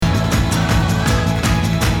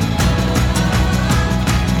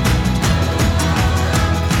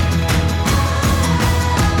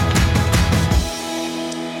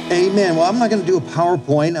Amen. Well, I'm not going to do a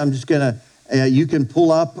PowerPoint. I'm just going to, you can pull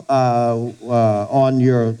up on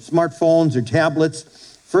your smartphones or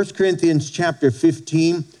tablets, 1 Corinthians chapter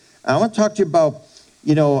 15. I want to talk to you about,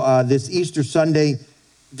 this Easter Sunday,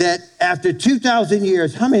 that after 2,000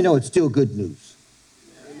 years, how many know it's still good news?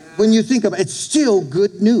 Amen. When you think about it, it's still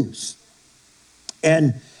good news.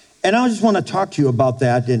 And I just want to talk to you about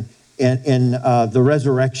that and the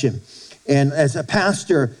resurrection. And as a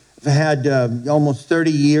pastor, I've had almost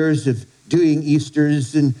 30 years of doing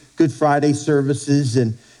Easters and Good Friday services.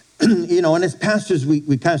 And, and as pastors, we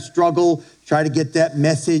kind of struggle, try to get that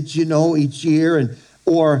message, each year. A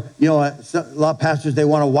lot of pastors, they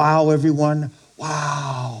want to wow everyone.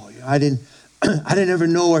 Wow, I didn't ever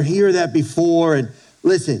know or hear that before. And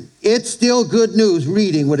listen, it's still good news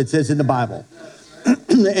reading what it says in the Bible.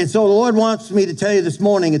 And so the Lord wants me to tell you this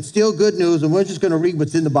morning, it's still good news, and we're just going to read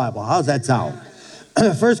what's in the Bible. How's that sound?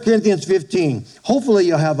 1 Corinthians 15. Hopefully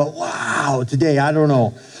you'll have a wow today. I don't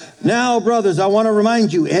know. Now, brothers, I want to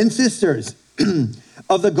remind you and sisters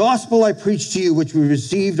of the gospel I preached to you, which we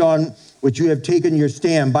received, on which you have taken your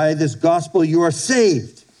stand. By this gospel you are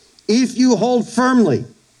saved, if you hold firmly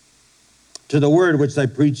to the word which I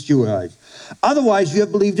preached to you guys. Otherwise you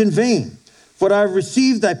have believed in vain. For what I have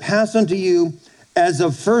received I pass unto you as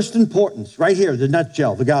of first importance. Right here, the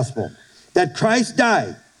nutshell, the gospel. That Christ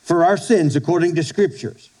died for our sins according to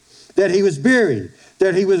scriptures, that he was buried,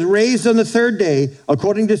 that he was raised on the third day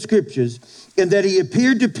according to scriptures, and that he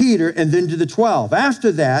appeared to Peter and then to the 12.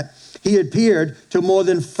 After that, he appeared to more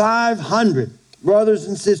than 500 brothers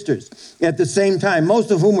and sisters at the same time, most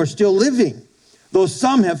of whom are still living, though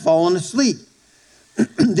some have fallen asleep.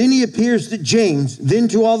 Then he appears to James, then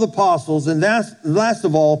to all the apostles, and last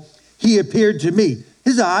of all, he appeared to me.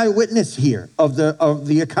 He's an eyewitness here of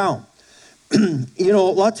the account. A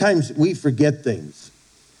lot of times we forget things.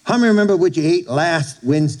 How many remember what you ate last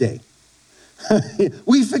Wednesday?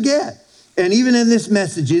 We forget. And even in this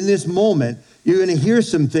message, in this moment, you're going to hear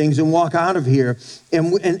some things and walk out of here.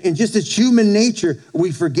 And just as human nature,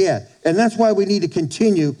 we forget. And that's why we need to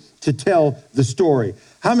continue to tell the story.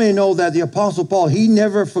 How many know that the Apostle Paul, he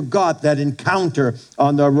never forgot that encounter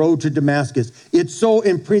on the road to Damascus? It so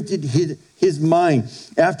imprinted his mind.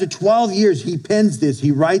 After 12 years, he pens this,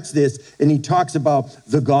 he writes this, and he talks about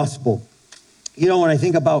the gospel. When I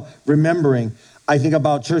think about remembering, I think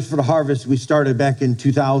about Church for the Harvest. We started back in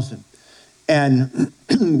 2000. And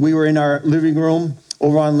we were in our living room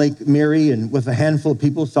over on Lake Mary and with a handful of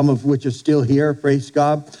people, some of which are still here, praise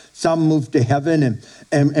God. Some moved to heaven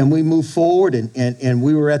and we moved forward and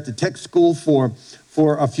we were at the tech school for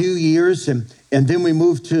a few years and then we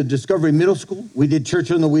moved to Discovery Middle School. We did Church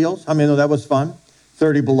on the Wheels. How many know that was fun?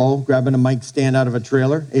 30 below, grabbing a mic stand out of a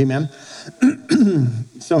trailer. Amen.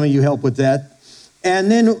 Some of you helped with that.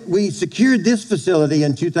 And then we secured this facility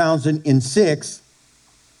in 2006.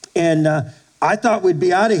 And I thought we'd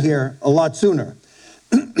be out of here a lot sooner.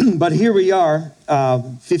 But here we are,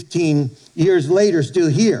 15 years later, still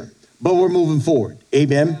here. But we're moving forward.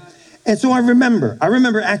 Amen. And so I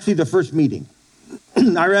remember actually the first meeting.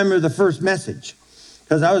 I remember the first message.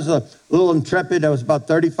 Because I was a little intrepid. I was about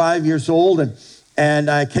 35 years old. And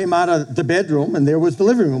I came out of the bedroom, and there was the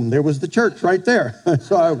living room. There was the church right there.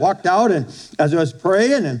 So I walked out, and as I was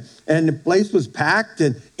praying, and the place was packed,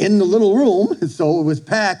 and in the little room, so it was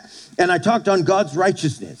packed, and I talked on God's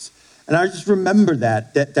righteousness. And I just remember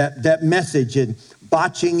that message and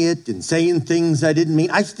botching it and saying things I didn't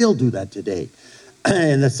mean. I still do that today.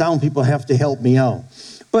 And the sound people have to help me out.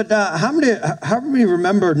 But how many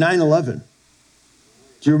remember 9/11?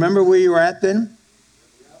 Do you remember where you were at then?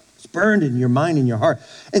 It's burned in your mind and your heart.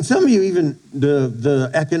 And some of you, even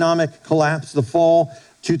the economic collapse, the fall,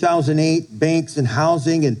 2008, banks and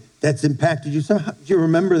housing, and that's impacted you. Do you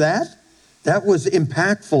remember that? That was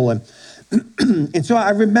impactful. And so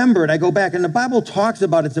I remember, and I go back, and the Bible talks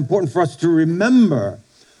about it's important for us to remember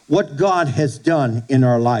what God has done in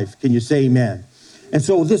our life. Can you say amen? And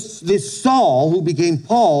so this Saul, who became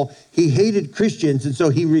Paul, he hated Christians, and so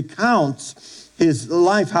he recounts his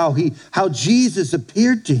life, how Jesus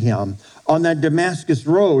appeared to him on that Damascus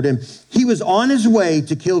road, and he was on his way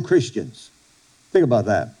to kill Christians. Think about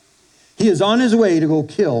that. He is on his way to go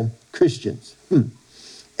kill Christians.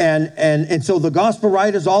 And so the gospel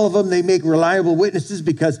writers, all of them, they make reliable witnesses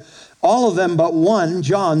because all of them but one,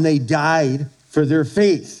 John, they died for their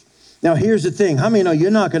faith. Now, here's the thing. How many know you're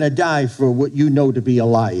not going to die for what you know to be a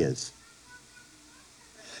lie is?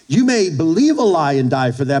 You may believe a lie and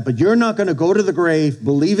die for that, but you're not going to go to the grave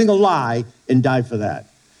believing a lie and die for that.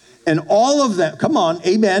 And all of them, come on,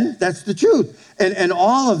 amen, that's the truth. And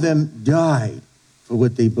all of them died for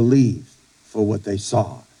what they believed, for what they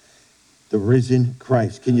saw. the risen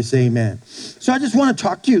Christ. Can you say amen? So I just want to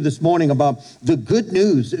talk to you this morning about the good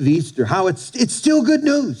news of Easter, how it's still good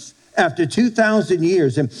news after 2,000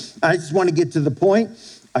 years. And I just want to get to the point.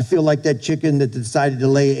 I feel like that chicken that decided to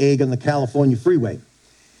lay an egg on the California freeway.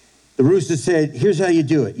 The rooster said, here's how you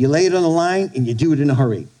do it. You lay it on the line and you do it in a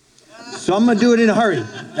hurry. So I'm going to do it in a hurry,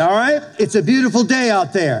 all right? It's a beautiful day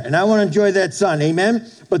out there, and I want to enjoy that sun, amen?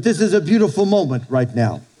 But this is a beautiful moment right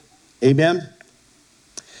now, amen?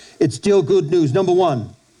 It's still good news. Number one,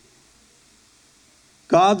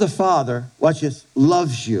 God the Father, watch this,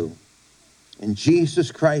 loves you, and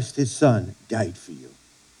Jesus Christ, his Son, died for you.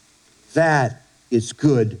 That is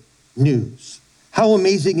good news. How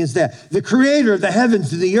amazing is that? The creator of the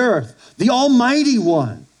heavens and the earth, the almighty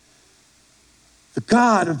one, the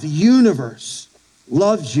God of the universe,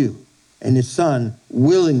 loves you, and his Son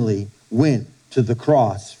willingly went to the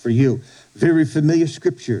cross for you. Very familiar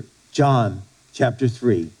scripture, John chapter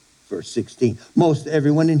 3, verse 16. Most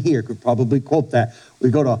everyone in here could probably quote that. We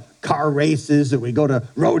go to car races or we go to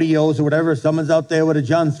rodeos or whatever. Someone's out there with a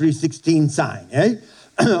John 3:16 sign, eh?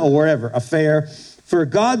 Or wherever, a fair. For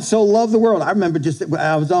God so loved the world. I remember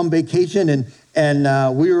I was on vacation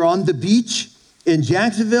and we were on the beach in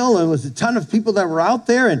Jacksonville, and there was a ton of people that were out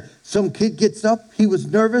there, and some kid gets up, he was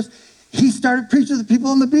nervous. He started preaching to the people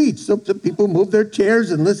on the beach. So some people moved their chairs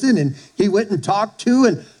and listened, and he went and talked to,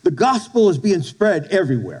 and the gospel is being spread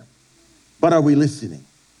everywhere. But are we listening?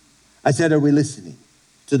 I said, are we listening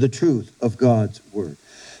to the truth of God's word?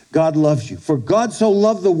 God loves you. For God so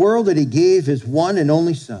loved the world that he gave his one and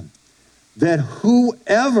only Son, that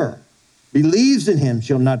whoever believes in him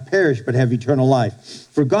shall not perish, but have eternal life.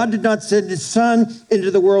 For God did not send his Son into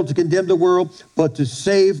the world to condemn the world, but to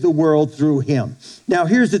save the world through him. Now,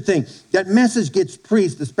 here's the thing. That message gets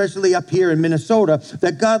preached, especially up here in Minnesota,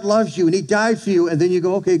 that God loves you and he died for you. And then you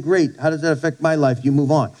go, okay, great. How does that affect my life? You move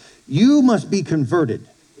on. You must be converted.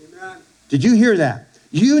 Amen. Did you hear that?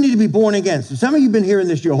 You need to be born again. So some of you have been hearing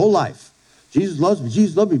this your whole life. Jesus loves me,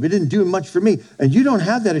 Jesus loves me, but didn't do much for me. And you don't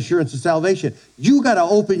have that assurance of salvation. You got to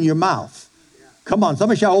open your mouth. Come on,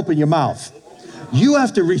 somebody shall open your mouth. You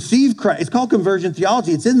have to receive Christ. It's called conversion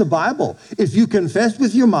theology. It's in the Bible. If you confess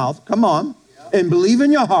with your mouth, come on, and believe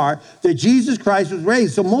in your heart that Jesus Christ was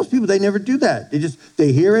raised. So most people, they never do that.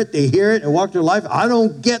 They hear it, and walk their life. I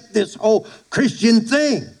don't get this whole Christian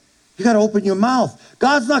thing. You got to open your mouth.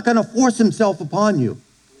 God's not going to force himself upon you.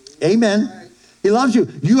 Amen. He loves you.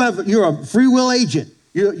 You're a free will agent.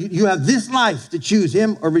 You have this life to choose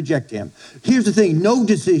him or reject him. Here's the thing. No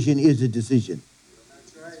decision is a decision.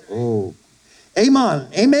 That's right. Oh, amen.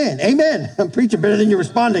 Amen. Amen. I'm preaching better than you're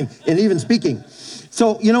responding and even speaking.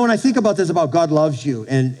 So, when I think about this, about God loves you,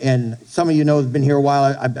 and some of you know have been here a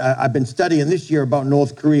while, I've been studying this year about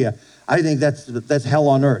North Korea. I think that's hell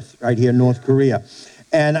on earth right here in North Korea.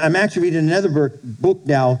 And I'm actually reading another book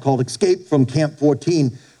now called Escape from Camp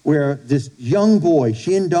 14, where this young boy,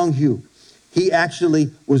 Shin Dong-hyu, he actually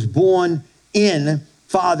was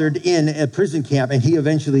fathered in a prison camp, and he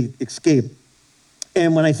eventually escaped.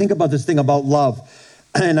 And when I think about this thing about love,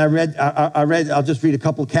 and I read, I'll just read a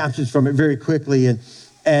couple of captions from it very quickly. And,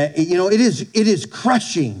 it is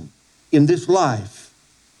crushing in this life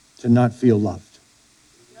to not feel loved.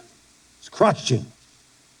 It's crushing.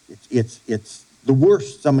 It's the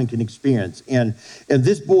worst someone can experience. And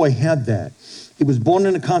this boy had that. He was born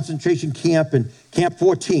in a concentration camp in Camp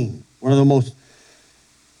 14, one of the most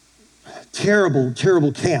terrible,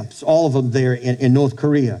 terrible camps, all of them there in North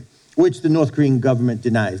Korea, which the North Korean government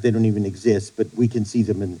denies. They don't even exist, but we can see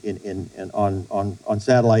them on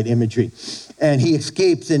satellite imagery. And he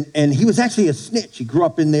escapes, and he was actually a snitch. He grew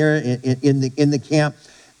up in there in the camp,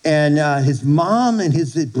 and his mom and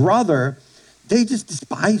his brother, they just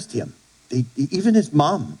despised him. Even his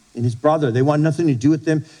mom and his brother, they wanted nothing to do with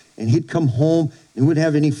him. And he'd come home and wouldn't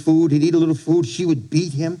have any food. He'd eat a little food. She would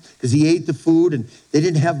beat him because he ate the food, and they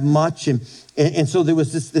didn't have much. And so there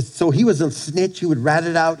was this. So he was a snitch. He would rat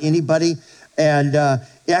it out anybody. And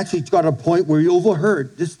he actually got to a point where he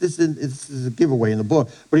overheard, this is a giveaway in the book,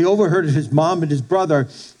 but he overheard his mom and his brother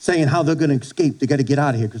saying how they're going to escape. They got to get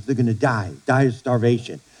out of here because they're going to die of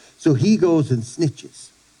starvation. So he goes and snitches.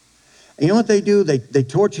 And you know what they do? They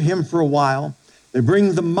torture him for a while. They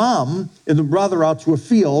bring the mom and the brother out to a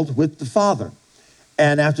field with the father.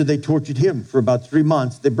 And after they tortured him for about 3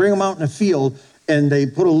 months, they bring him out in a field and they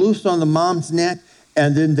put a noose on the mom's neck,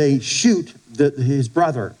 and then they shoot his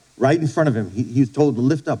brother right in front of him. He's told to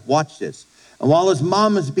lift up, watch this. And while his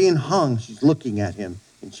mom is being hung, she's looking at him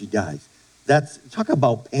and she dies. Talk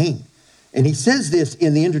about pain. And he says this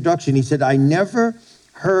in the introduction. He said, I never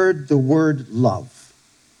heard the word love.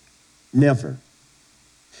 Never.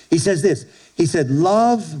 He says this. He said,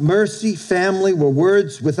 love, mercy, family were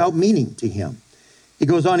words without meaning to him. He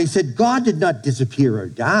goes on, he said, God did not disappear or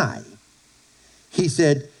die. He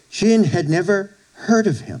said, Shin had never heard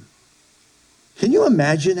of him. Can you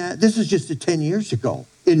imagine that? This is just 10 years ago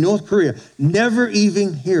in North Korea, never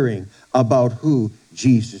even hearing about who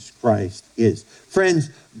Jesus Christ is. Friends,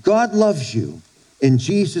 God loves you, and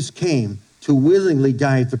Jesus came to willingly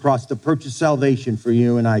die at the cross to purchase salvation for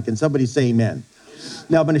you and I. Can somebody say amen?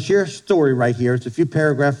 Now, I'm going to share a story right here. It's a few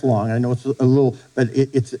paragraphs long. I know it's a little, but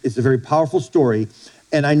it's a very powerful story.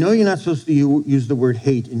 And I know you're not supposed to use the word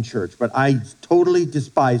hate in church, but I totally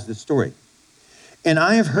despise this story. And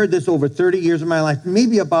I have heard this over 30 years of my life,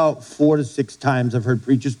 maybe about 4 to 6 times I've heard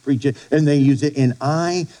preachers preach it, and they use it, and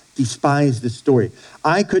I despise this story.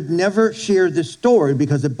 I could never share this story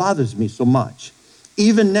because it bothers me so much.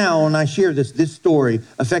 Even now, when I share this story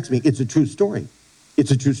affects me. It's a true story.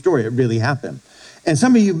 It's a true story. It really happened. And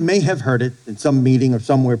some of you may have heard it in some meeting or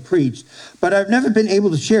somewhere preached, but I've never been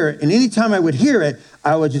able to share it. And anytime I would hear it,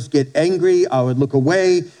 I would just get angry. I would look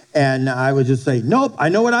away, and I would just say, nope, I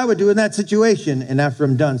know what I would do in that situation. And after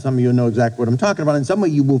I'm done, some of you know exactly what I'm talking about, and some of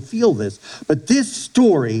you will feel this. But this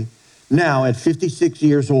story now at 56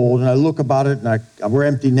 years old, and I look about it, and we're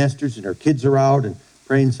empty nesters, and our kids are out, and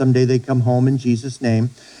praying someday they come home in Jesus'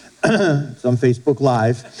 name. It's on Facebook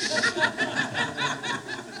Live.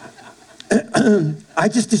 I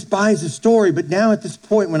just despise the story, but now at this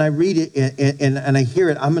point when I read it and I hear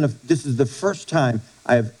it, this is the first time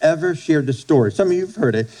I have ever shared the story. Some of you have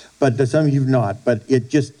heard it, but some of you have not. But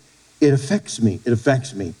it affects me. It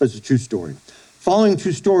affects me, but it's a true story. Following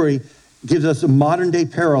true story gives us a modern day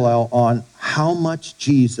parallel on how much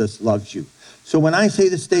Jesus loves you. So when I say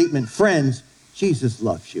the statement, friends, Jesus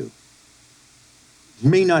loves you, it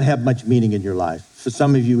may not have much meaning in your life. For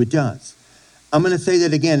some of you, it does. I'm going to say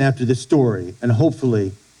that again after this story, and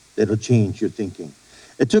hopefully it'll change your thinking.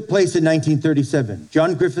 It took place in 1937.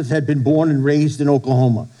 John Griffith had been born and raised in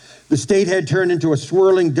Oklahoma. The state had turned into a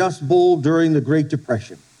swirling dust bowl during the Great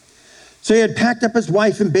Depression. So he had packed up his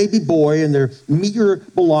wife and baby boy and their meager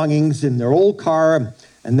belongings in their old car,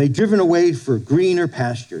 and they'd driven away for greener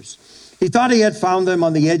pastures. He thought he had found them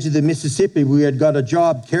on the edge of the Mississippi, where he had got a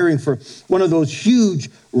job caring for one of those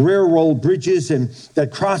huge railroad bridges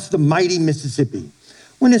that crossed the mighty Mississippi.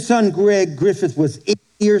 When his son Greg Griffith was 8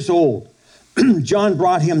 years old, John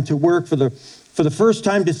brought him to work for the first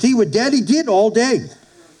time to see what Daddy did all day.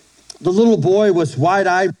 The little boy was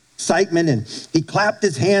wide-eyed with excitement, and he clapped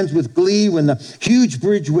his hands with glee when the huge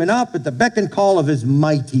bridge went up at the beck and call of his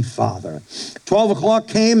mighty father. 12 o'clock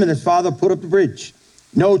came, and his father put up the bridge.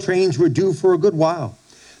 No trains were due for a good while.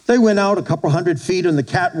 They went out a couple hundred feet on the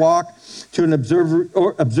catwalk to an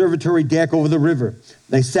observatory deck over the river.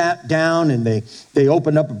 They sat down and they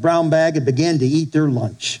opened up a brown bag and began to eat their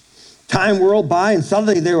lunch. Time whirled by, and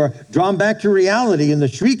suddenly they were drawn back to reality in the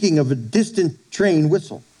shrieking of a distant train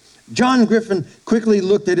whistle. John Griffin quickly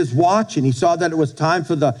looked at his watch, and he saw that it was time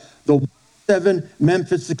for the 7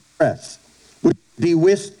 Memphis Express, which would be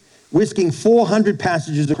whisking 400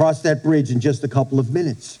 passengers across that bridge in just a couple of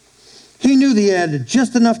minutes. He knew he had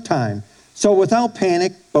just enough time, so without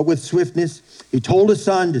panic, but with swiftness, he told his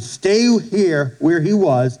son to stay here where he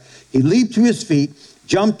was. He leaped to his feet,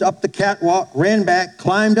 jumped up the catwalk, ran back,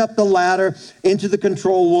 climbed up the ladder into the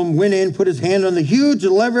control room, went in, put his hand on the huge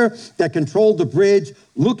lever that controlled the bridge,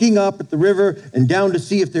 looking up at the river and down to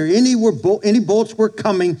see if any boats were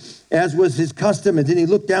coming, as was his custom, and then he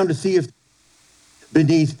looked down to see if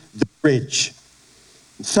beneath the bridge.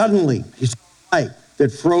 And suddenly, he saw a light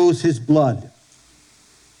that froze his blood,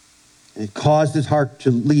 and it caused his heart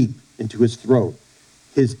to leap into his throat.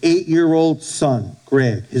 His 8-year-old son,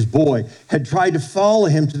 Greg, his boy, had tried to follow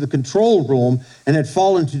him to the control room and had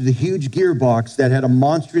fallen to the huge gearbox that had a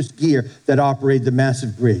monstrous gear that operated the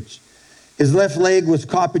massive bridge. His left leg was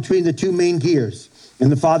caught between the 2 main gears,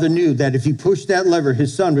 and the father knew that if he pushed that lever,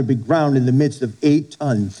 his son would be ground in the midst of 8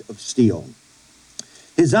 tons of steel.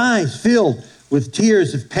 His eyes filled with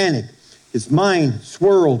tears of panic. His mind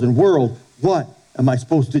swirled and whirled. What am I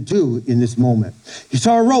supposed to do in this moment? He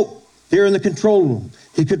saw a rope there in the control room.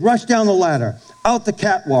 He could rush down the ladder, out the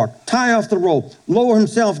catwalk, tie off the rope, lower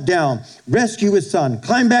himself down, rescue his son,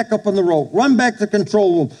 climb back up on the rope, run back to the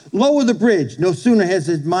control room, lower the bridge. No sooner has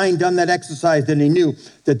his mind done that exercise than he knew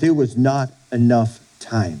that there was not enough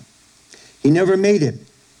time. He never made it,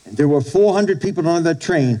 and there were 400 people on that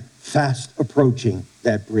train fast approaching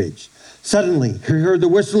that bridge. Suddenly, he heard the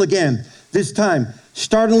whistle again, this time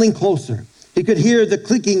startling closer. He could hear the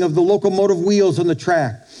clicking of the locomotive wheels on the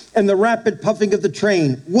track and the rapid puffing of the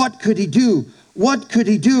train. What could he do? What could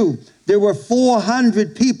he do? There were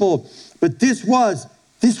 400 people, but this was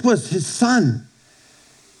This was his son.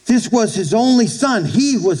 This was his only son.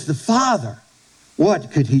 He was the father.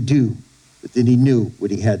 What could he do? But then he knew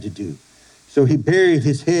what he had to do. So he buried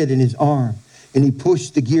his head in his arm, and he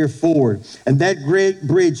pushed the gear forward. And that great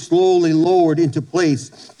bridge slowly lowered into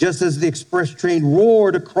place, just as the express train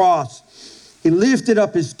roared across. He lifted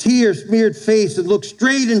up his tear-smeared face and looked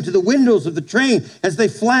straight into the windows of the train as they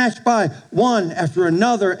flashed by, one after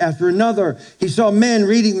another after another. He saw men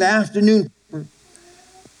reading the afternoon paper,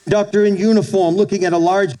 doctor in uniform looking at a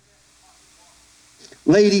large,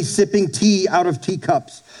 ladies sipping tea out of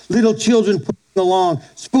teacups, little children pushing along,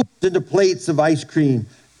 spoons into plates of ice cream.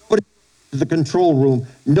 But in the control room,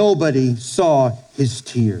 nobody saw his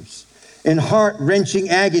tears. In heart-wrenching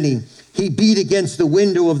agony, he beat against the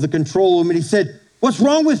window of the control room and he said, "What's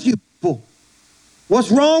wrong with you people?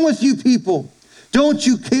 What's wrong with you people? Don't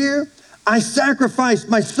you care? I sacrificed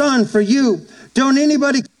my son for you. Don't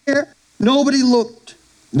anybody care?" Nobody looked,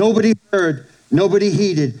 nobody heard, nobody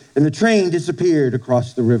heeded, and the train disappeared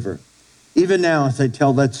across the river. Even now, as I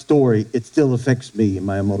tell that story, it still affects me in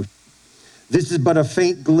my emotion. This is but a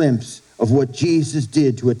faint glimpse of what Jesus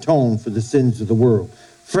did to atone for the sins of the world.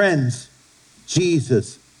 Friends,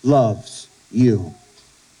 Jesus loves you.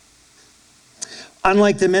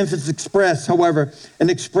 Unlike the Memphis Express, however, an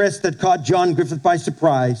express that caught John Griffith by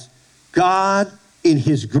surprise, God, in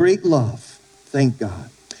his great love, thank God,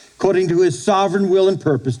 according to his sovereign will and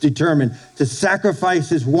purpose, determined to sacrifice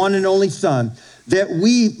his one and only son that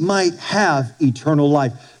we might have eternal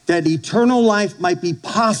life, that eternal life might be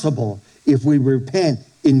possible if we repent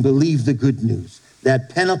and believe the good news, that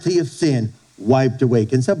penalty of sin wiped away.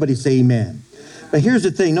 Can somebody say amen? But here's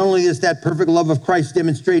the thing, not only is that perfect love of Christ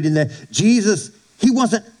demonstrated in that Jesus, he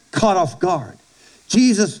wasn't caught off guard.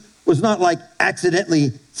 Jesus was not like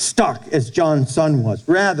accidentally stuck as John's son was.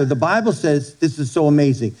 Rather, the Bible says, this is so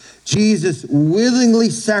amazing, Jesus willingly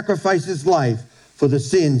sacrificed his life for the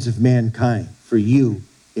sins of mankind, for you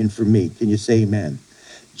and for me. Can you say amen?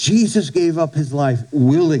 Jesus gave up his life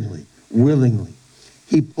willingly.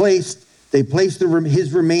 They placed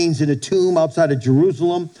his remains in a tomb outside of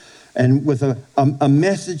Jerusalem, and with a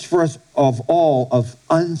message for us of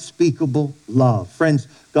unspeakable love. Friends,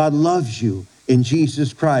 God loves you, and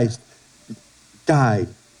Jesus Christ died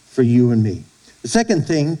for you and me. The second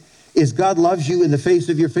thing is God loves you in the face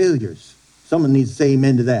of your failures. Someone needs to say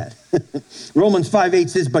amen to that. Romans 5:8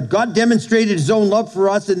 says, "But God demonstrated his own love for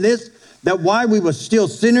us in this, that while we were still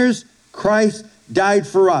sinners, Christ died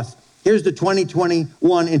for us." Here's the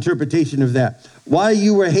 2021 interpretation of that. While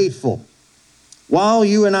you were hateful, while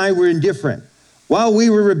you and I were indifferent, while we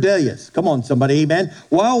were rebellious, come on somebody, amen,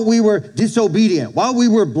 while we were disobedient, while we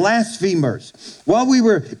were blasphemers, while we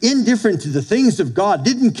were indifferent to the things of God,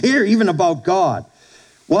 didn't care even about God,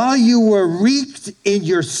 while you were wrecked in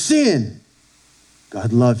your sin,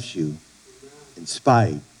 God loves you in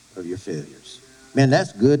spite of your failures. Man,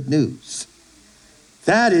 that's good news.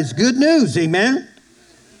 That is good news, amen?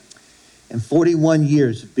 And 41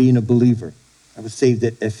 years of being a believer, I was saved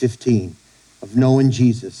at 15, of knowing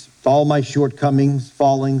Jesus. With all my shortcomings,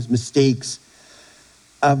 fallings, mistakes,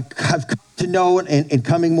 I've come to know and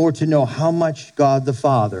coming more to know how much God the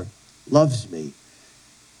Father loves me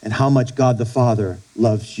and how much God the Father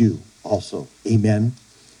loves you also. Amen.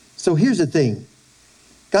 So here's the thing.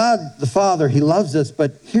 God the Father, he loves us,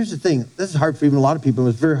 but here's the thing. This is hard for even a lot of people.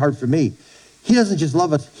 It's very hard for me. He doesn't just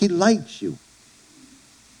love us. He likes you.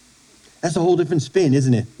 That's a whole different spin,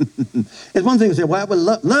 isn't it? It's one thing to say, well, I would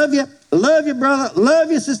love you, brother,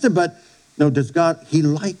 love you, sister, but no, does God, he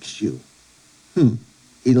likes you.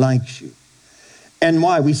 He likes you. And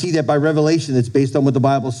why? We see that by revelation that's based on what the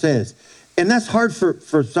Bible says. And that's hard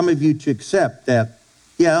for some of you to accept that,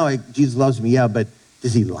 yeah, Jesus loves me, yeah, but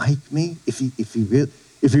does he like me? If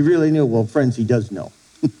he really knew, well, friends, he does know.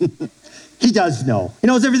 He does know. He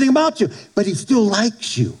knows everything about you, but he still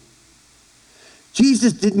likes you.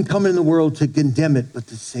 Jesus didn't come in the world to condemn it, but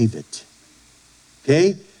to save it.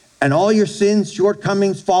 Okay? And all your sins,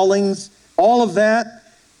 shortcomings, fallings, all of that,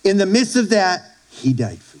 in the midst of that, he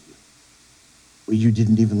died for you. Well, you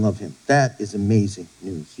didn't even love him. That is amazing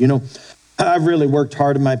news. You know, I've really worked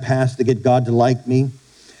hard in my past to get God to like me.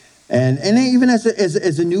 And even as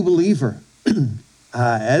a new believer,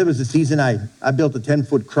 it was a season I built a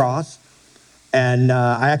 10-foot cross. And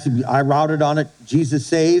I routed on it, Jesus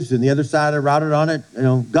saves, and the other side I routed on it,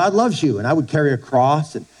 God loves you. And I would carry a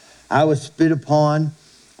cross, and I was spit upon.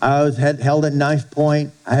 I was held at knife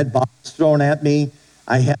point. I had bottles thrown at me.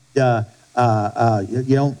 I had,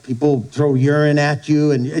 people throw urine at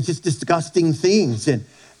you, and it's just disgusting things. And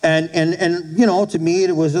to me,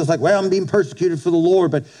 it was just like, well, I'm being persecuted for the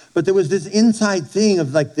Lord. But there was this inside thing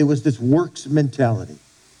of like, there was this works mentality.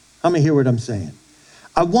 How many hear what I'm saying?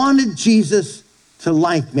 I wanted Jesus to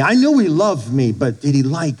like me. I knew he loved me, but did he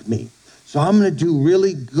like me? So I'm going to do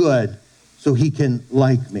really good so he can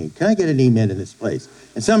like me. Can I get an amen in this place?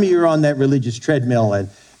 And some of you are on that religious treadmill, and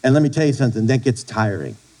let me tell you something, that gets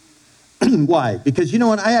tiring. Why? Because you know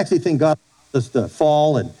what? I actually think God wants us to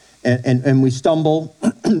fall and we stumble,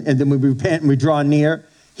 and then we repent and we draw near.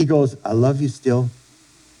 He goes, I love you still.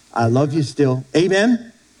 I love you still.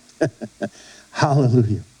 Amen?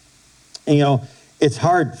 Hallelujah. And, you know, it's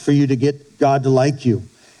hard for you to get God to like you.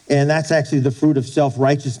 And that's actually the fruit of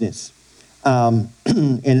self-righteousness. And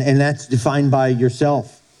that's defined by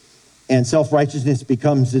yourself. And self-righteousness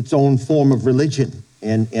becomes its own form of religion.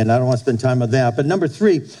 And I don't want to spend time on that. But number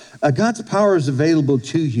 3, God's power is available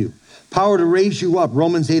to you. Power to raise you up.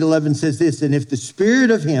 Romans 8:11 says this, and if the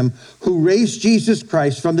spirit of him who raised Jesus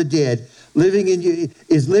Christ from the dead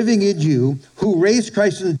is living in you, who raised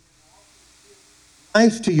Christ from the dead,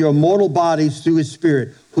 life to your mortal bodies through his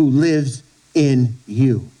spirit who lives in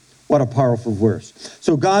you. What a powerful verse.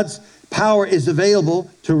 So God's power is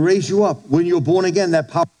available to raise you up. When you're born again, that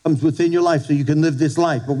power comes within your life so you can live this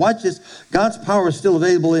life. But watch this. God's power is still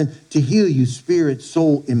available to heal you spirit,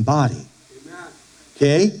 soul, and body. Amen.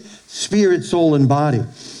 Okay? Spirit, soul, and body.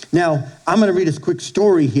 Now, I'm going to read this quick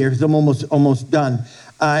story here because I'm almost done.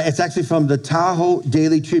 It's actually from the Tahoe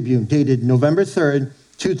Daily Tribune, dated November 3rd,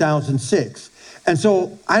 2006. And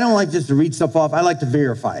so I don't like just to read stuff off. I like to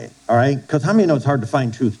verify it, all right? Because how many know it's hard to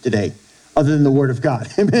find truth today other than the Word of God?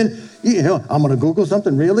 Amen? You know, I'm going to Google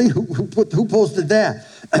something, really? Who posted that?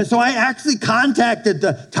 And so I actually contacted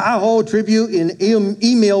the Tahoe Tribune and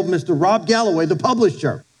emailed Mr. Rob Galloway, the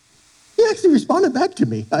publisher. He actually responded back to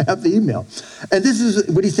me. I have the email. And this is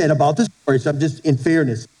what he said about this story. So I'm just, in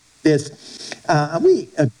fairness,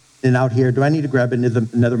 and out here, do I need to grab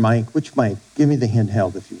another mic? Which mic? Give me the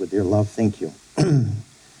handheld, if you would, dear love. Thank you.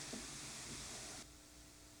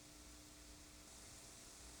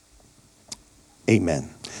 Amen.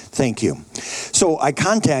 Thank you. So I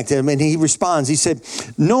contacted him, and he responds. He said,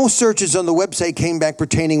 no searches on the website came back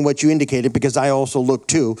pertaining what you indicated, because I also looked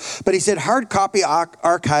too. But he said hard copy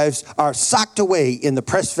archives are socked away in the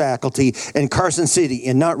press faculty in Carson City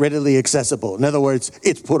and not readily accessible. In other words,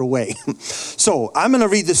 it's put away. So I'm going to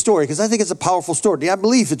read this story because I think it's a powerful story. I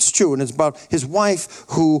believe it's true, and it's about his wife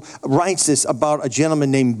who writes this about a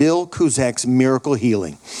gentleman named Bill Cusack's miracle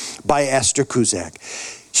healing by Esther Cusack.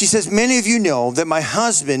 She says, many of you know that my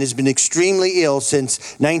husband has been extremely ill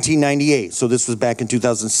since 1998. So this was back in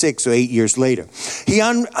 2006, so 8 years later.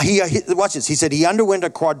 Watch this. He said he underwent a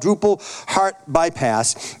quadruple heart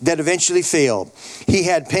bypass that eventually failed. He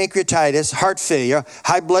had pancreatitis, heart failure,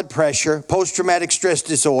 high blood pressure, post-traumatic stress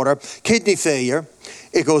disorder, kidney failure.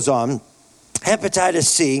 It goes on. Hepatitis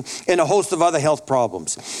C, and a host of other health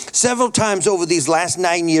problems. Several times over these last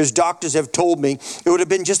 9 years, doctors have told me it would have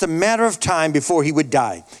been just a matter of time before he would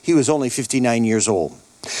die. He was only 59 years old.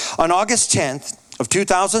 On August 10th of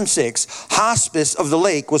 2006, Hospice of the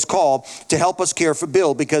Lake was called to help us care for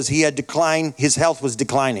Bill because he had declined, his health was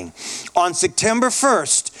declining. On September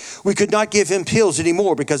 1st, we could not give him pills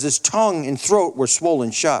anymore because his tongue and throat were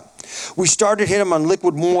swollen shut. We started him on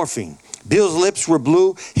liquid morphine. Bill's lips were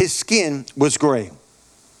blue. His skin was gray.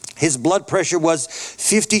 His blood pressure was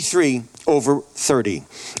 53/30.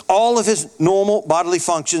 All of his normal bodily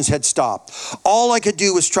functions had stopped. All I could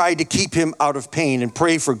do was try to keep him out of pain and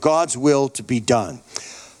pray for God's will to be done.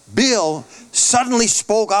 Bill suddenly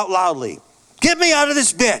spoke out loudly, "Get me out of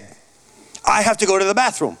this bed. I have to go to the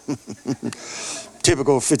bathroom."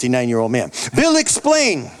 Typical 59-year-old man. Bill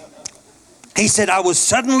explained. He said, I was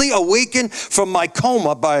suddenly awakened from my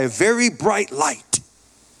coma by a very bright light.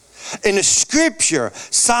 In the scripture,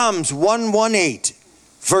 Psalms 118,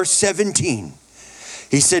 verse 17,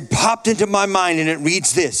 he said, popped into my mind, and it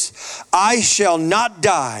reads this: I shall not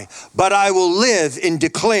die, but I will live and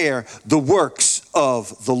declare the works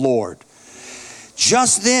of the Lord.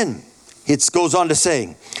 Just then, it goes on to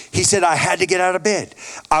say, he said, I had to get out of bed.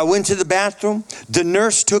 I went to the bathroom. The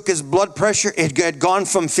nurse took his blood pressure. It had gone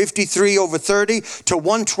from 53/30 to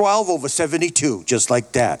 112/72, just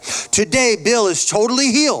like that. Today, Bill is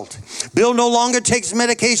totally healed. Bill no longer takes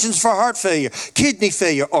medications for heart failure, kidney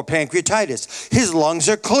failure, or pancreatitis. His lungs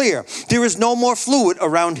are clear. There is no more fluid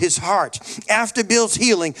around his heart. After Bill's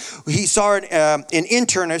healing, he saw an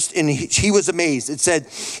internist, and he was amazed.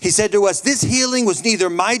 He said to us, this healing was neither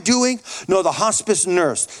my doing nor the hospice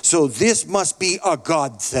nurse. So this must be a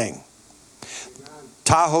God thing.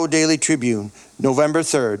 Tahoe Daily Tribune, November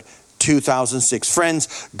 3rd, 2006.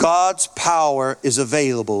 Friends, God's power is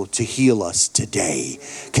available to heal us today.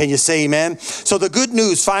 Can you say amen? So the good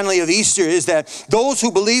news finally of Easter is that those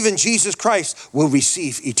who believe in Jesus Christ will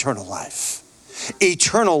receive eternal life.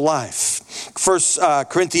 Eternal life. 1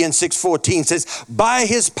 Corinthians 6:14 says, by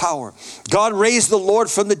his power, God raised the Lord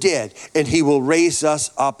from the dead, and he will raise us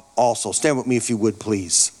up also. Stand with me if you would,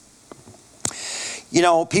 please. You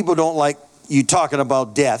know, people don't like you talking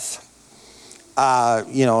about death.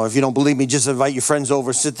 If you don't believe me, just invite your friends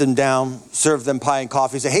over, sit them down, serve them pie and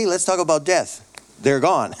coffee, say, hey, let's talk about death. They're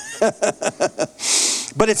gone.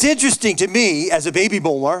 But it's interesting to me as a baby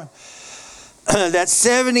boomer that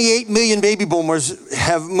 78 million baby boomers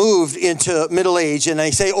have moved into middle age, and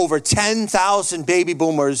they say over 10,000 baby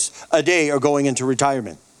boomers a day are going into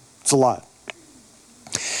retirement. It's a lot.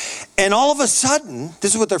 And all of a sudden,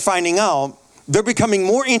 this is what they're finding out, they're becoming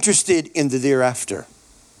more interested in the thereafter,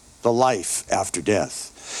 the life after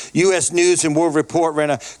death. U.S. News and World Report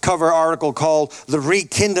ran a cover article called The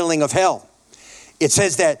Rekindling of Hell. It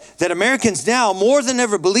says that Americans now more than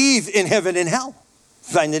ever believe in heaven and hell.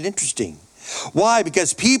 Find it interesting. Why?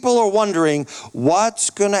 Because people are wondering what's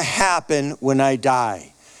going to happen when I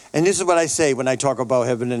die. And this is what I say when I talk about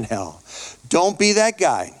heaven and hell. Don't be that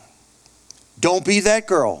guy. Don't be that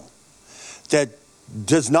girl that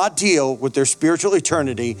does not deal with their spiritual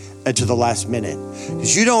eternity until the last minute.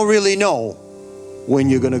 Because you don't really know when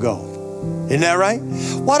you're going to go. Isn't that right?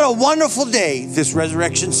 What a wonderful day, this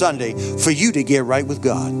Resurrection Sunday, for you to get right with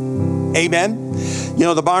God. Amen. You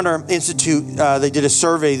know, the Barna Institute, they did a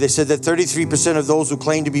survey. They said that 33% of those who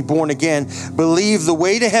claim to be born again believe the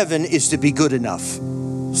way to heaven is to be good enough.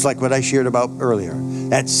 It's like what I shared about earlier.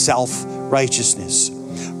 That's self-righteousness.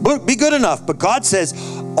 But be good enough. But God says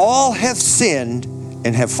all have sinned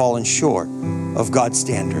and have fallen short of God's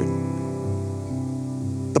standard.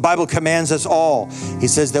 The Bible commands us all. He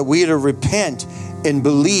says that we are to repent and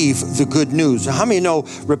believe the good news. How many know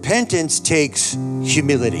repentance takes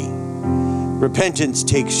humility? Repentance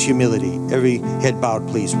takes humility. Every head bowed,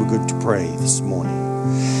 please. We're going to pray this morning.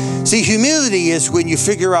 See, humility is when you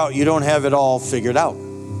figure out you don't have it all figured out.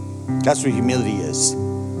 That's what humility is.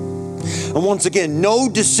 And once again, no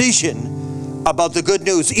decision about the good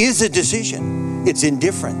news is a decision. It's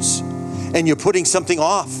indifference. And you're putting something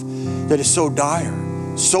off that is so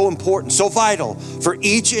dire, so important, so vital for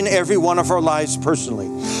each and every one of our lives personally.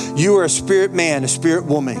 You are a spirit man, a spirit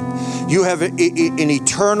woman. You have an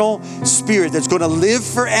eternal spirit that's going to live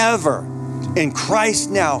forever. And Christ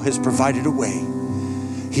now has provided a way.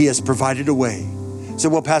 He has provided a way. So,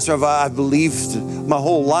 well, Pastor, I've believed my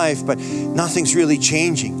whole life, but nothing's really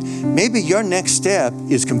changing. Maybe your next step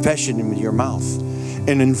is confession in your mouth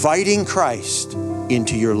and inviting Christ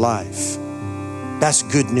into your life. That's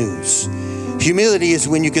good news. Humility is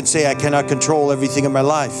when you can say, I cannot control everything in my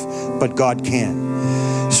life, but God can.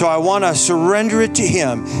 So I want to surrender it to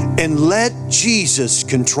Him and let Jesus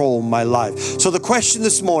control my life. So the question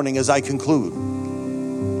this morning as I conclude,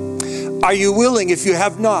 are you willing, if you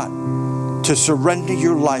have not, to surrender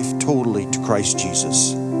your life totally to Christ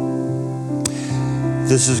Jesus?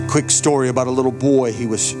 This is a quick story about a little boy. He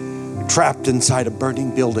was trapped inside a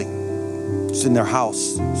burning building. It's in their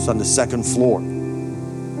house. It's on the second floor.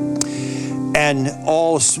 And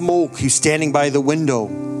all smoke, he's standing by the window,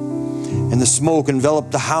 and the smoke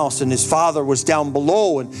enveloped the house, and his father was down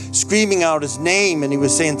below and screaming out his name, and he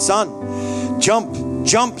was saying, son, jump,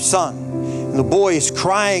 jump, son. And the boy is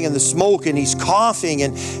crying in the smoke, and he's coughing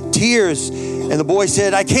and tears, and the boy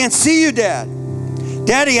said, I can't see you, Dad.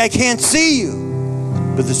 Daddy, I can't see you.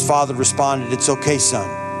 But his father responded, it's okay, son,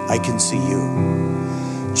 I can see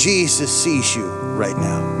you. Jesus sees you right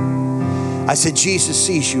now. I said, Jesus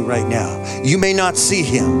sees you right now. You may not see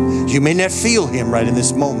Him. You may not feel Him right in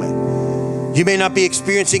this moment. You may not be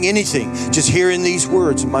experiencing anything, just hearing these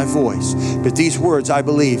words in my voice. But these words, I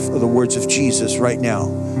believe, are the words of Jesus right now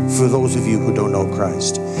for those of you who don't know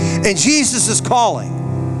Christ. And Jesus is calling,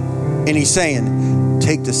 and He's saying,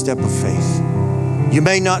 take the step of faith. You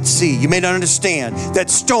may not see, you may not understand. That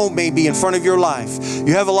stone may be in front of your life.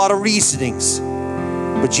 You have a lot of reasonings.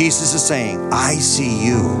 But Jesus is saying, I see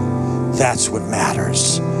you. That's what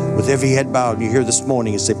matters. With every head bowed, and you hear this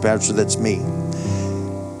morning and say, Pastor, that's me.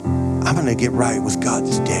 I'm going to get right with God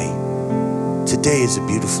today. Today is a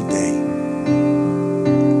beautiful day.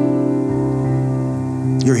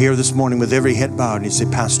 You're here this morning with every head bowed, and you say,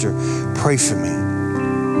 Pastor, pray for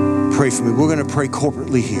me. Pray for me. We're going to pray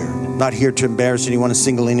corporately here. Not here to embarrass anyone and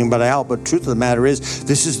single anybody out, but truth of the matter is,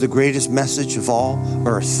 this is the greatest message of all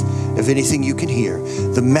earth. If anything you can hear,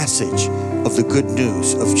 the message of the good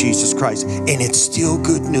news of Jesus Christ. And it's still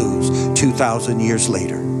good news 2,000 years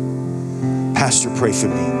later. Pastor, pray for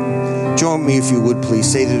me. Join me if you would,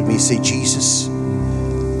 please. Say to me, say, Jesus,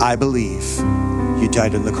 I believe you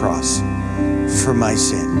died on the cross for my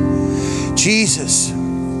sin. Jesus,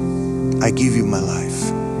 I give you my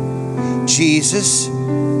life. Jesus,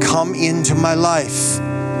 come into my life.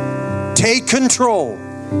 Take control.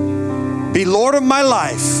 Be Lord of my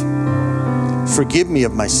life. Forgive me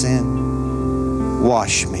of my sin.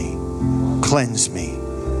 Wash me. Cleanse me.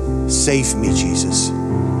 Save me, Jesus.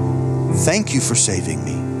 Thank you for saving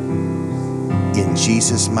me. In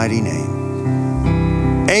Jesus' mighty name.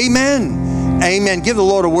 Amen. Amen. Give the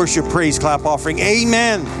Lord a worship praise clap offering.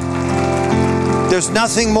 Amen. There's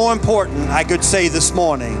nothing more important I could say this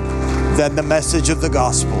morning than the message of the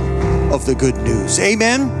gospel of the good news.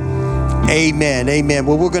 Amen. Amen. Amen.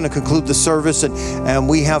 Well, we're going to conclude the service, and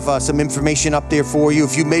we have some information up there for you.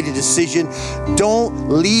 If you made a decision, don't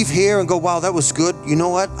leave here and go, wow, that was good. You know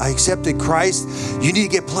what? I accepted Christ. You need to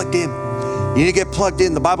get plugged in. You need to get plugged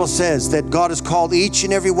in. The Bible says that God has called each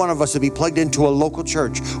and every one of us to be plugged into a local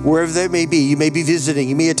church, wherever that may be. You may be visiting.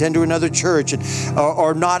 You may attend to another church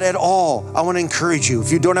or not at all. I want to encourage you.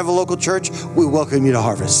 If you don't have a local church, we welcome you to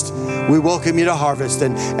Harvest. We welcome you to Harvest,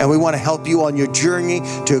 and we want to help you on your journey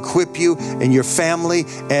to equip you and your family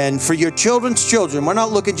and for your children's children. We're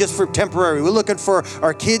not looking just for temporary. We're looking for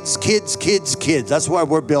our kids. That's why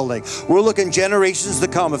we're building. We're looking generations to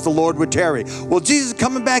come if the Lord would tarry. Well, Jesus is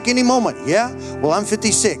coming back any moment. Yeah? Well, I'm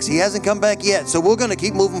 56. He hasn't come back yet. So we're going to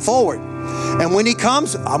keep moving forward. And when he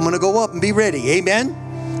comes, I'm going to go up and be ready.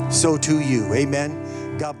 Amen? So to you.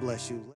 Amen. God bless you.